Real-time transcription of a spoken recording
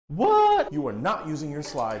What? You are not using your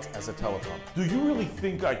slides as a teleprompter. Do you really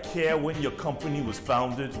think I care when your company was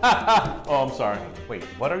founded? Oh, I'm sorry. Wait,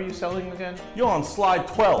 what are you selling again? You're on slide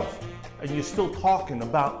 12, and you're still talking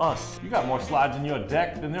about us. You got more slides in your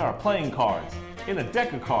deck than there are playing cards. In a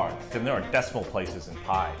deck of cards, then there are decimal places in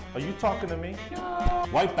pi. Are you talking to me? Yeah.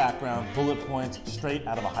 White background, bullet points, straight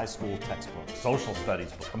out of a high school textbook. Social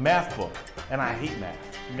studies book, a math book, and I hate math.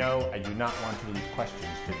 No, I do not want to leave questions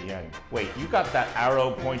to the end. Wait, you got that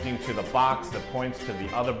arrow pointing to the box that points to the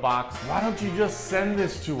other box? Why don't you just send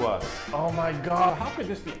this to us? Oh my God, how could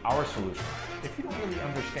this be our solution if you don't really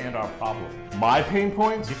understand our problem? My pain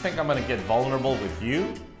points? You think I'm gonna get vulnerable with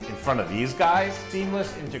you? In front of these guys?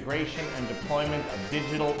 Seamless integration and deployment of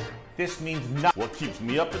digital. This means nothing. What keeps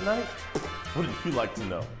me up at night? What would you like to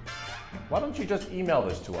know? Why don't you just email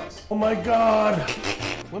this to us? Oh my God!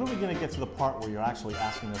 When are we gonna get to the part where you're actually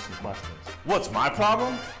asking us some questions? What's my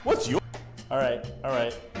problem? What's your? All right.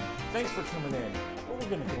 Thanks for coming in, but we're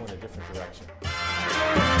gonna go in a different direction.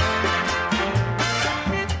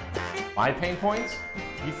 My pain points?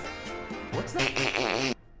 What's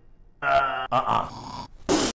that?